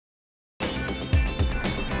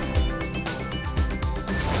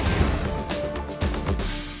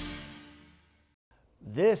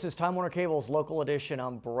This is Time Warner Cable's local edition.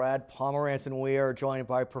 I'm Brad Pomerance, and we are joined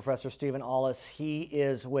by Professor Stephen S.E.E.S. He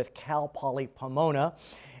is with Cal Poly Pomona,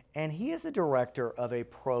 and he is the director of a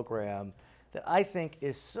program that I think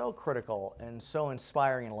is so critical and so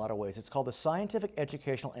inspiring in a lot of ways. It's called the Scientific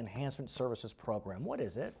Educational Enhancement Services Program. What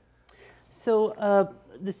is it? So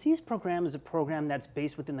the S.E.E.S program is a program that's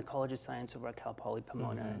based within the College of Science over at Cal Poly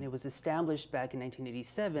Pomona, and it was established back in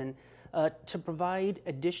 1987 to provide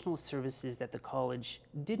additional services that the college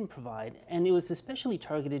didn't provide, and it was especially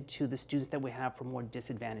targeted to the students that we have from more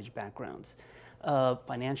disadvantaged backgrounds,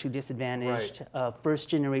 financially disadvantaged,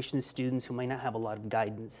 first-generation students who might not have a lot of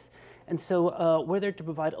guidance. And so we're there to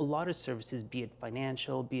provide a lot of services, be it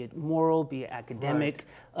financial, be it moral, be it academic.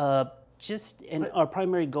 And our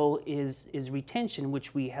primary goal is retention,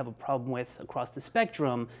 which we have a problem with across the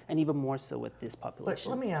spectrum, and even more so with this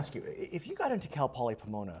population. But let me ask you, if you got into Cal Poly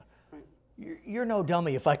Pomona, you're no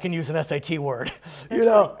dummy, if I can use an SAT word, you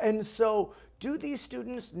know. Right. And so, do these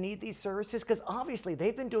students need these services? Because obviously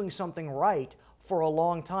they've been doing something right for a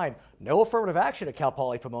long time. No affirmative action at Cal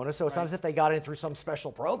Poly Pomona, so it's not as if they got in through some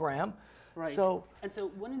special program. Right. So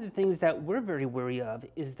one of the things that we're very wary of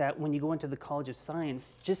is that when you go into the College of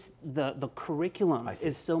Science, just the curriculum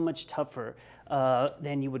is so much tougher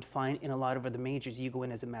than you would find in a lot of other majors. You go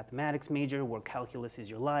in as a mathematics major where calculus is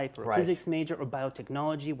your life, or a physics major, or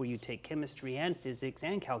biotechnology where you take chemistry and physics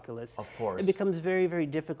and calculus. Of course. It becomes very, very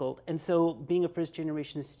difficult. And so being a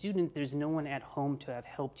first-generation student, there's no one at home to have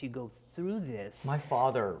helped you go through this. My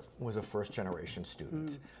father was a first-generation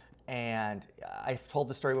student. And I've told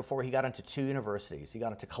the story before. He got into two universities. He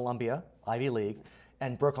got into Columbia, Ivy League,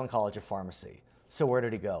 and Brooklyn College of Pharmacy. So where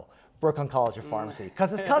did he go? Brooklyn College of Pharmacy,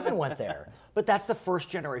 because his cousin went there. But that's the first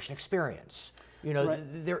generation experience. You know,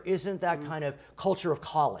 there isn't that kind of culture of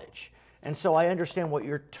college. And so I understand what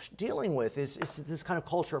you're dealing with is this kind of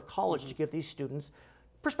culture of college to give these students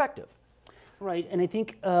perspective. Right, and I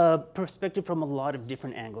think perspective from a lot of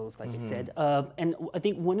different angles, like I said. And I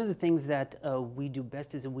think one of the things that we do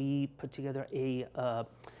best is we put together a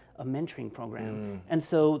mentoring program. And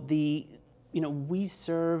so we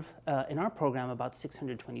serve in our program about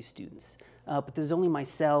 620 students. But there's only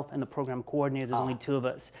myself and the program coordinator, there's only two of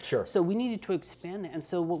us. Sure. So we needed to expand that. And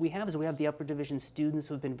so what we have is we have the upper division students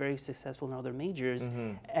who have been very successful in other majors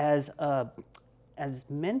as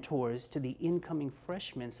mentors to the incoming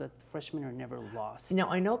freshmen, so that the freshmen are never lost. Now,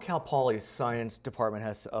 I know Cal Poly's science department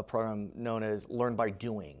has a program known as Learn by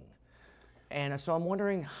Doing. And so I'm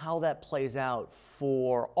wondering how that plays out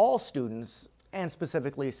for all students, and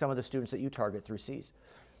specifically some of the students that you target through S.E.E.S.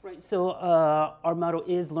 Right, so our motto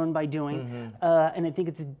is Learn by Doing, and I think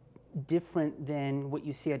it's different than what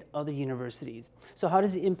you see at other universities. So how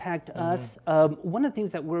does it impact us? One of the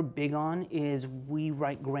things that we're big on is we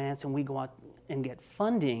write grants and we go out and get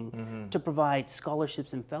funding to provide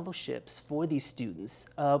scholarships and fellowships for these students.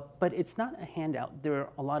 But it's not a handout. There are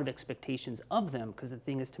a lot of expectations of them because the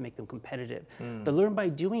thing is to make them competitive. The Learn by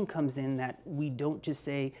Doing comes in that we don't just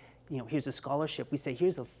say, you know, here's a scholarship. We say,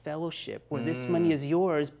 here's a fellowship where this money is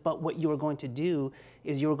yours, but what you're going to do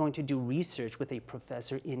is you're going to do research with a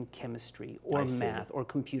professor in chemistry or math or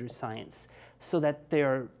computer science so that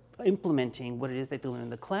they're implementing what it is that they learn in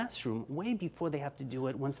the classroom way before they have to do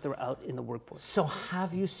it once they're out in the workforce. So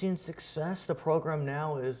have you seen success? The program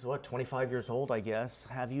now is, what, 25 years old, I guess.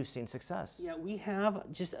 Have you seen success? Yeah, we have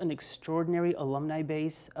just an extraordinary alumni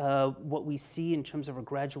base. What we see in terms of our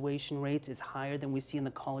graduation rates is higher than we see in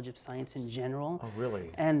the College of Science in general. Oh,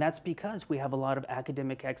 really? And that's because we have a lot of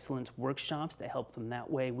academic excellence workshops that help them that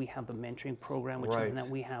way. We have the mentoring program, which is that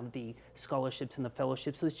we have the scholarships and the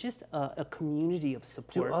fellowships. So it's just a community of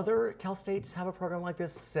support. Do other Cal States have a program like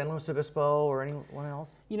this? San Luis Obispo or anyone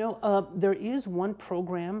else? You know, there is one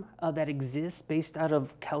program that exists based out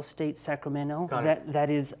of Cal State Sacramento that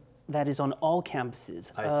is on all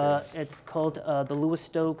campuses. It's called the Lewis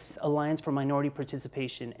Stokes Alliance for Minority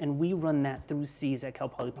Participation, and we run that through S.E.E.S at Cal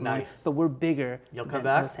Poly Pomona. But we're bigger. You'll come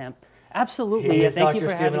back? Absolutely. He is Thank you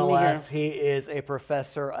Dr. for having me here. He is a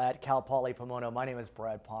professor at Cal Poly Pomona. My name is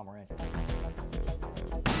Brad Pomerance.